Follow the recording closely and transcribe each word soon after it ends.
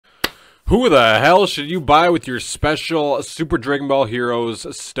Who the hell should you buy with your special Super Dragon Ball Heroes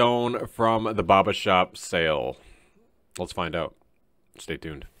stone from the Baba Shop sale? Let's find out. Stay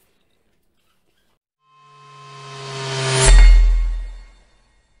tuned.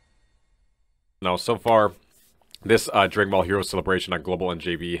 Now, so far, this Dragon Ball Heroes celebration on Global and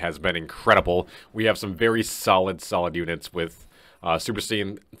JV has been incredible. We have some very solid units with Super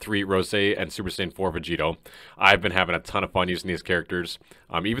Saiyan 3 Rose and Super Saiyan 4 Vegito. I've been having a ton of fun using these characters.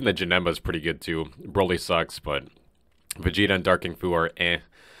 Even the Janemba is pretty good too. Broly sucks, but Vegeta and Dark King Fu are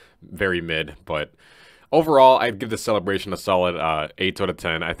very mid. But overall, I'd give this celebration a solid 8 out of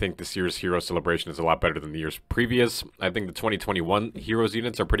 10. I think this year's Hero Celebration is a lot better than the years previous. I think the 2021 Heroes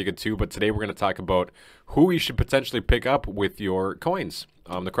units are pretty good too, but today we're going to talk about who you should potentially pick up with your coins.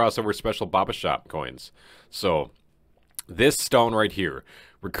 The crossover special Baba Shop coins. So, this stone right here.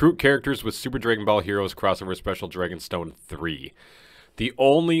 Recruit characters with Super Dragon Ball Heroes crossover special Dragon Stone 3. The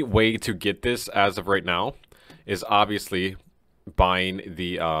only way to get this as of right now is obviously buying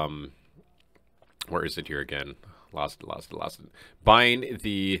the where is it here again? Lost it. Buying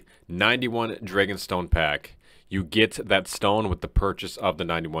the 91 Dragon Stone pack. You get that stone with the purchase of the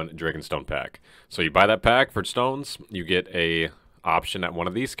 91 Dragon Stone pack. So you buy that pack for stones, you get a option at one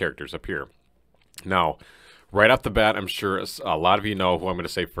of these characters up here. Now, right off the bat, I'm sure a lot of you know who I'm going to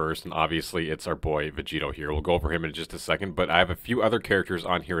say first, and obviously it's our boy Vegito here. We'll go over him in just a second, but I have a few other characters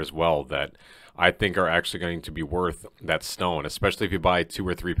on here as well that I think are actually going to be worth that stone, especially if you buy 2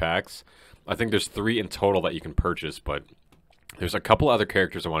 or 3 packs. I think there's 3 in total that you can purchase, but there's a couple other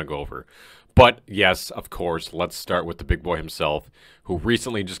characters I want to go over. But yes, of course, let's start with the big boy himself, who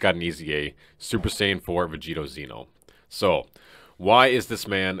recently just got an Easy A, Super Saiyan 4 Vegito Xeno. So, why is this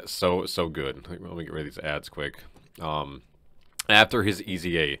man so good? Let me get rid of these ads quick. After his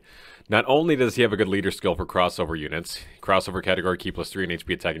Easy A, not only does he have a good leader skill for crossover units, crossover category key plus 3 in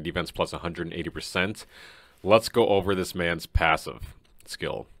HP attack and defense plus 180%. Let's go over this man's passive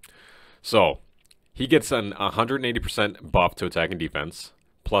skill. So, he gets an 180% buff to attack and defense,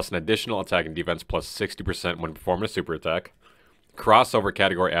 plus an additional attack and defense plus 60% when performing a super attack. Crossover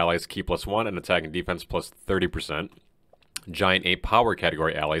category allies key plus 1 and attack and defense plus 30%. Giant 8 power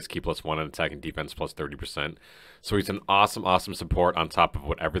category allies key plus 1 and attack and defense plus 30%. So he's an awesome support on top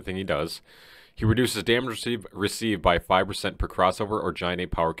of everything he does. He reduces damage received by 5% per crossover or giant 8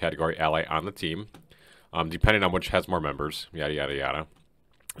 power category ally on the team, depending on which has more members, yada yada yada.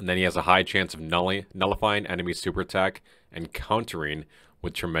 And then he has a high chance of nullifying enemy super attack and countering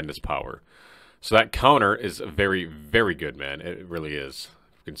with tremendous power. So that counter is very good, man. It really is.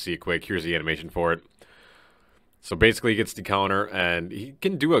 You can see it quick. Here's the animation for it. So basically he gets the counter, and he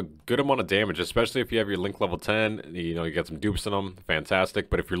can do a good amount of damage, especially if you have your Link level 10. You know, you got some dupes in them.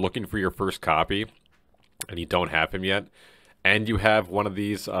 Fantastic. But if you're looking for your first copy, and you don't have him yet, and you have one of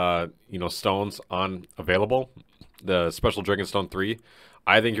these, stones available, the Special Dragon Stone 3,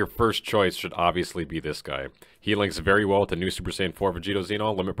 I think your first choice should obviously be this guy. He links very well with the new Super Saiyan 4 Vegito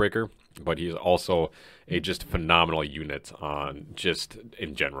Xeno Limit Breaker, but he's also a just phenomenal unit just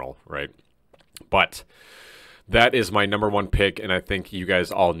in general, right? But that is my #1 pick, and I think you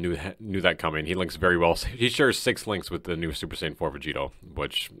guys all knew that coming. He links very well. He shares 6 links with the new Super Saiyan 4 Vegito,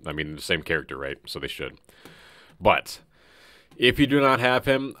 which, I mean, the same character, right? So they should. But if you do not have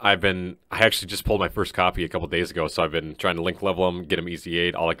him, I actually just pulled my first copy a couple days ago, so I've been trying to link level him, get him Easy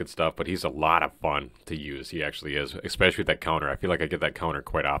 8, all that good stuff, but he's a lot of fun to use. He actually is, especially with that counter. I feel like I get that counter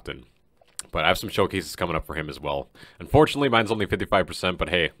quite often. But I have some showcases coming up for him as well. Unfortunately, mine's only 55%, but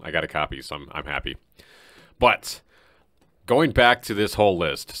hey, I got a copy, so I'm happy. But going back to this whole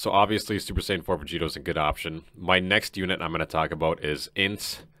list, so obviously Super Saiyan 4 Vegito is a good option. My next unit I'm going to talk about is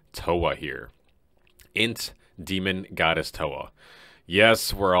Int Toa here. Int Demon Goddess Toa.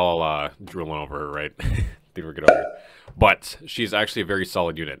 Yes, we're all drooling over her, right? Think we're good over here. But she's actually a very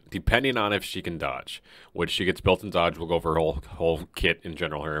solid unit, depending on if she can dodge. When she gets built-in dodge, we'll go over her whole kit in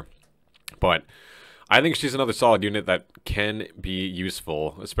general here. But I think she's another solid unit that can be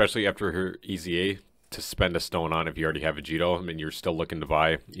useful, especially after her Easy A, to spend a stone on if you already have Vegito. I mean, you're still looking to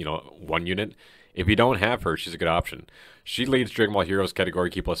buy, one unit. If you don't have her, she's a good option. She leads Dragon Ball Heroes category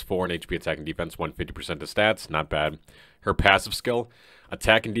key plus 4 in HP attack and defense, 150% to stats. Not bad. Her passive skill,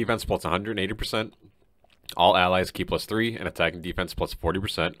 attack and defense plus 180%. All allies key plus 3 and attack and defense plus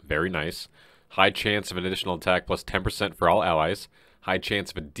 40%. Very nice. High chance of an additional attack plus 10% for all allies. High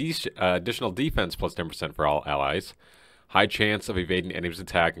chance of additional defense plus 10% for all allies. High chance of evading enemy's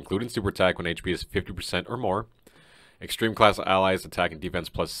attack, including super attack when HP is 50% or more. Extreme class allies attack and defense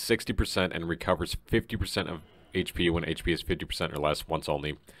plus 60% and recovers 50% of HP when HP is 50% or less once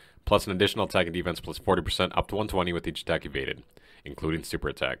only. Plus an additional attack and defense plus 40% up to 120 with each attack evaded. including super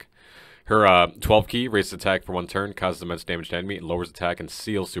attack. Her 12 key raises attack for 1 turn, causes immense damage to enemy, and lowers attack and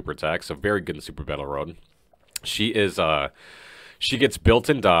seals super attack. So very good in Super Battle Road. She gets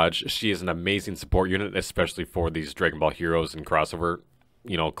built-in dodge. She is an amazing support unit, especially for these Dragon Ball heroes and crossover,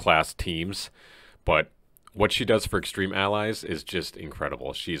 class teams. But what she does for extreme allies is just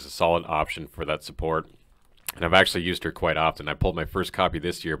incredible. She's a solid option for that support. And I've actually used her quite often. I pulled my first copy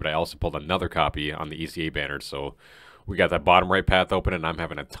this year, but I also pulled another copy on the ECA banner. So we got that bottom right path open, and I'm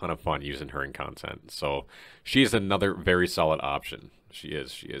having a ton of fun using her in content. So she is another very solid option. She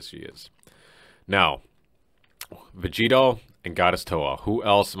is. Now, Vegeta and Goddess Toa. Who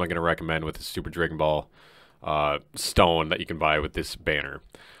else am I going to recommend with the Super Dragon Ball stone that you can buy with this banner?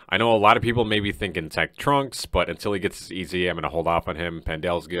 I know a lot of people may be thinking Tech Trunks, but until he gets his easy, I'm going to hold off on him.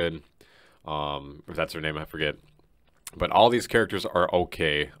 Pandel's good. If that's her name, I forget. But all these characters are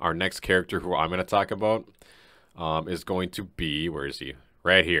okay. Our next character who I'm going to talk about is going to be, where is he?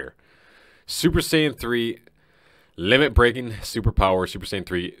 Right here. Super Saiyan 3, Limit Breaking Superpower, Super Saiyan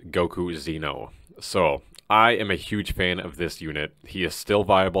 3, Goku Xeno. So, I am a huge fan of this unit. He is still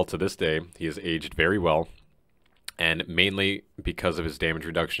viable to this day. He has aged very well. And mainly because of his damage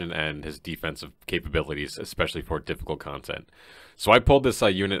reduction and his defensive capabilities, especially for difficult content. So I pulled this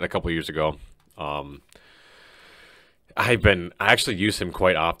unit a couple years ago. I actually use him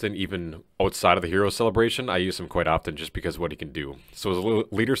quite often, even outside of the Hero Celebration. I use him quite often just because of what he can do. So his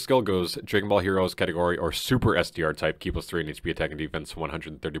leader skill goes Dragon Ball Heroes category or Super SDR type, key +3 in HP attack and defense,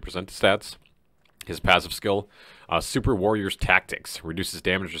 130% stats. His passive skill, Super Warrior's Tactics, reduces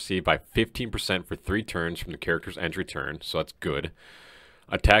damage received by 15% for 3 turns from the character's entry turn, so that's good.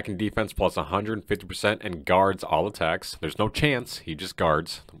 Attack and defense plus 150% and guards all attacks. There's no chance, he just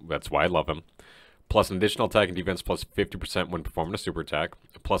guards. That's why I love him. Plus an additional attack and defense plus 50% when performing a super attack.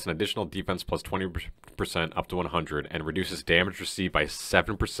 Plus an additional defense plus 20% up to 100 and reduces damage received by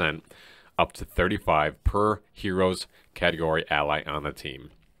 7% up to 35 per hero's category ally on the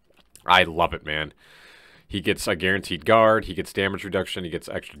team. I love it, man. He gets a guaranteed guard, he gets damage reduction, he gets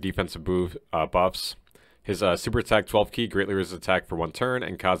extra defensive buffs. His super attack 12 key greatly raises attack for 1 turn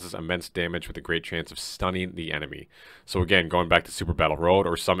and causes immense damage with a great chance of stunning the enemy. So again, going back to Super Battle Road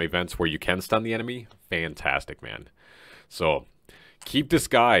or some events where you can stun the enemy, fantastic, man. So keep this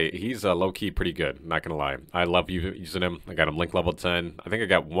guy. He's low-key pretty good, not going to lie. I love using him. I got him link level 10. I think I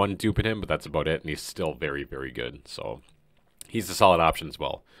got 1 dupe in him, but that's about it, and he's still very, very good. So he's a solid option as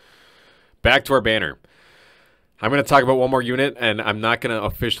well. Back to our banner. I'm going to talk about one more unit, and I'm not going to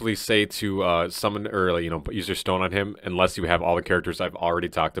officially say to summon or use your stone on him unless you have all the characters I've already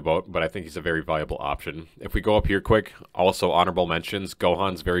talked about, but I think he's a very viable option. If we go up here quick, also honorable mentions,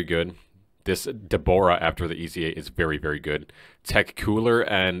 Gohan's very good. This Deborah after the EZA is very, very good. Tech Cooler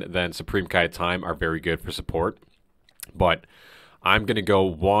and then Supreme Kai Time are very good for support, but I'm going to go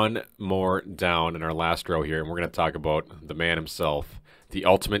one more down in our last row here, and we're going to talk about the man himself, the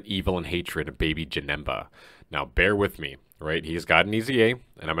ultimate evil and hatred of Baby Janemba. Now, bear with me, right? He's got an EZA,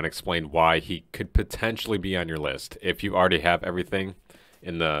 and I'm going to explain why he could potentially be on your list. If you already have everything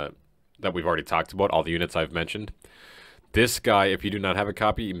that we've already talked about, all the units I've mentioned, this guy, if you do not have a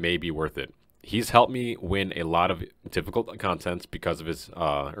copy, may be worth it. He's helped me win a lot of difficult contents because of his,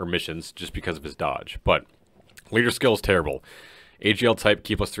 or missions, just because of his dodge. But leader skill is terrible. AGL type,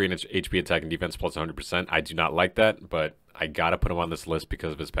 key +3 in HP attack and defense plus 100%. I do not like that, but I gotta put him on this list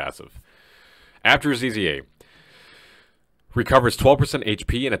because of his passive. After his EZA, recovers 12%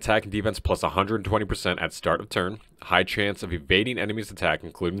 HP and attack and defense plus 120% at start of turn. High chance of evading enemies' attack,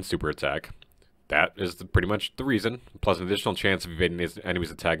 including super attack. That is pretty much the reason. Plus an additional chance of evading his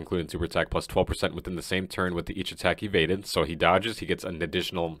enemy's attack, including super attack, plus 12% within the same turn with each attack evaded. So he dodges, he gets an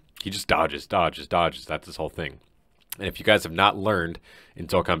additional... He just dodges. That's his whole thing. And if you guys have not learned in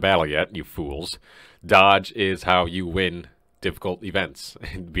Dokkan Battle yet, you fools, dodge is how you win difficult events.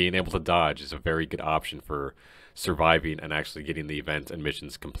 And being able to dodge is a very good option for surviving and actually getting the event and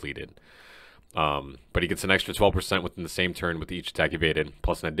missions completed. But he gets an extra 12% within the same turn with each attack evaded,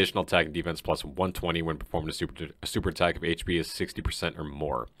 plus an additional attack and defense plus 120 when performing a super attack if HP is 60% or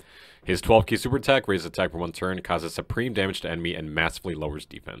more. His 12 key super attack raises attack for 1 turn, causes supreme damage to enemy, and massively lowers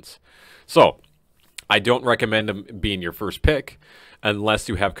defense. So, I don't recommend him being your first pick unless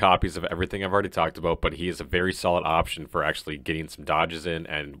you have copies of everything I've already talked about, but he is a very solid option for actually getting some dodges in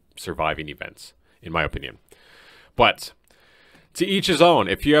and surviving events, in my opinion. But to each his own.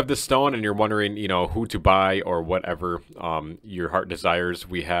 If you have this stone and you're wondering, who to buy or whatever your heart desires,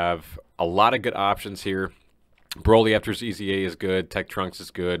 we have a lot of good options here. Broly after his EZA is good. Tech Trunks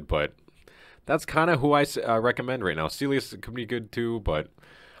is good, but that's kind of who I recommend right now. Celius could be good too, but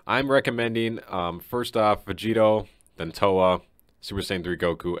I'm recommending, first off, Vegeta, then Toa, Super Saiyan 3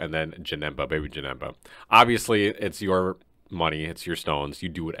 Goku, and then Janemba, baby Janemba. Obviously, it's your money, it's your stones. You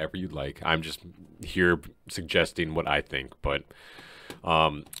do whatever you like. I'm just here suggesting what I think. But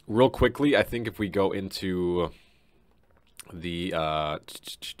real quickly, I think if we go into the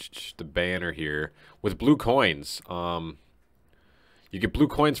banner here with blue coins, you get blue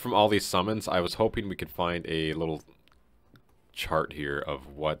coins from all these summons. I was hoping we could find a little chart here of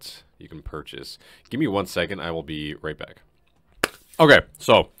what you can purchase. Give me 1 second. I will be right back. Okay,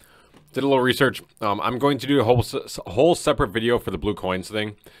 so did a little research. I'm going to do a whole separate video for the blue coins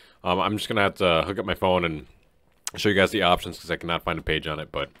thing. I'm just gonna have to hook up my phone and show you guys the options because I cannot find a page on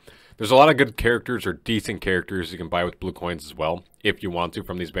it. But there's a lot of good characters or decent characters you can buy with blue coins as well if you want to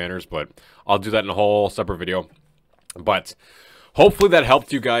from these banners. But I'll do that in a whole separate video. But hopefully that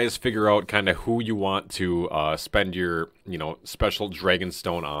helped you guys figure out kind of who you want to spend your, special Dragon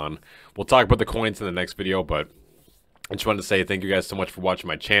Stone on. We'll talk about the coins in the next video, but I just wanted to say thank you guys so much for watching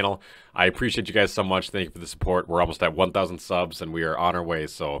my channel. I appreciate you guys so much. Thank you for the support. We're almost at 1,000 subs, and we are on our way.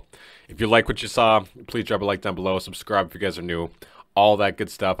 So if you like what you saw, please drop a like down below. Subscribe if you guys are new. All that good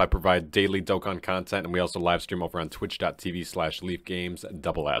stuff. I provide daily Dokkan content, and we also live stream over on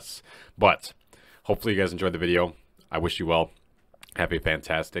twitch.tv/LeafGamesSS. But hopefully you guys enjoyed the video. I wish you well. Have a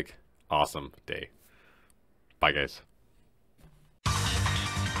fantastic, awesome day. Bye, guys.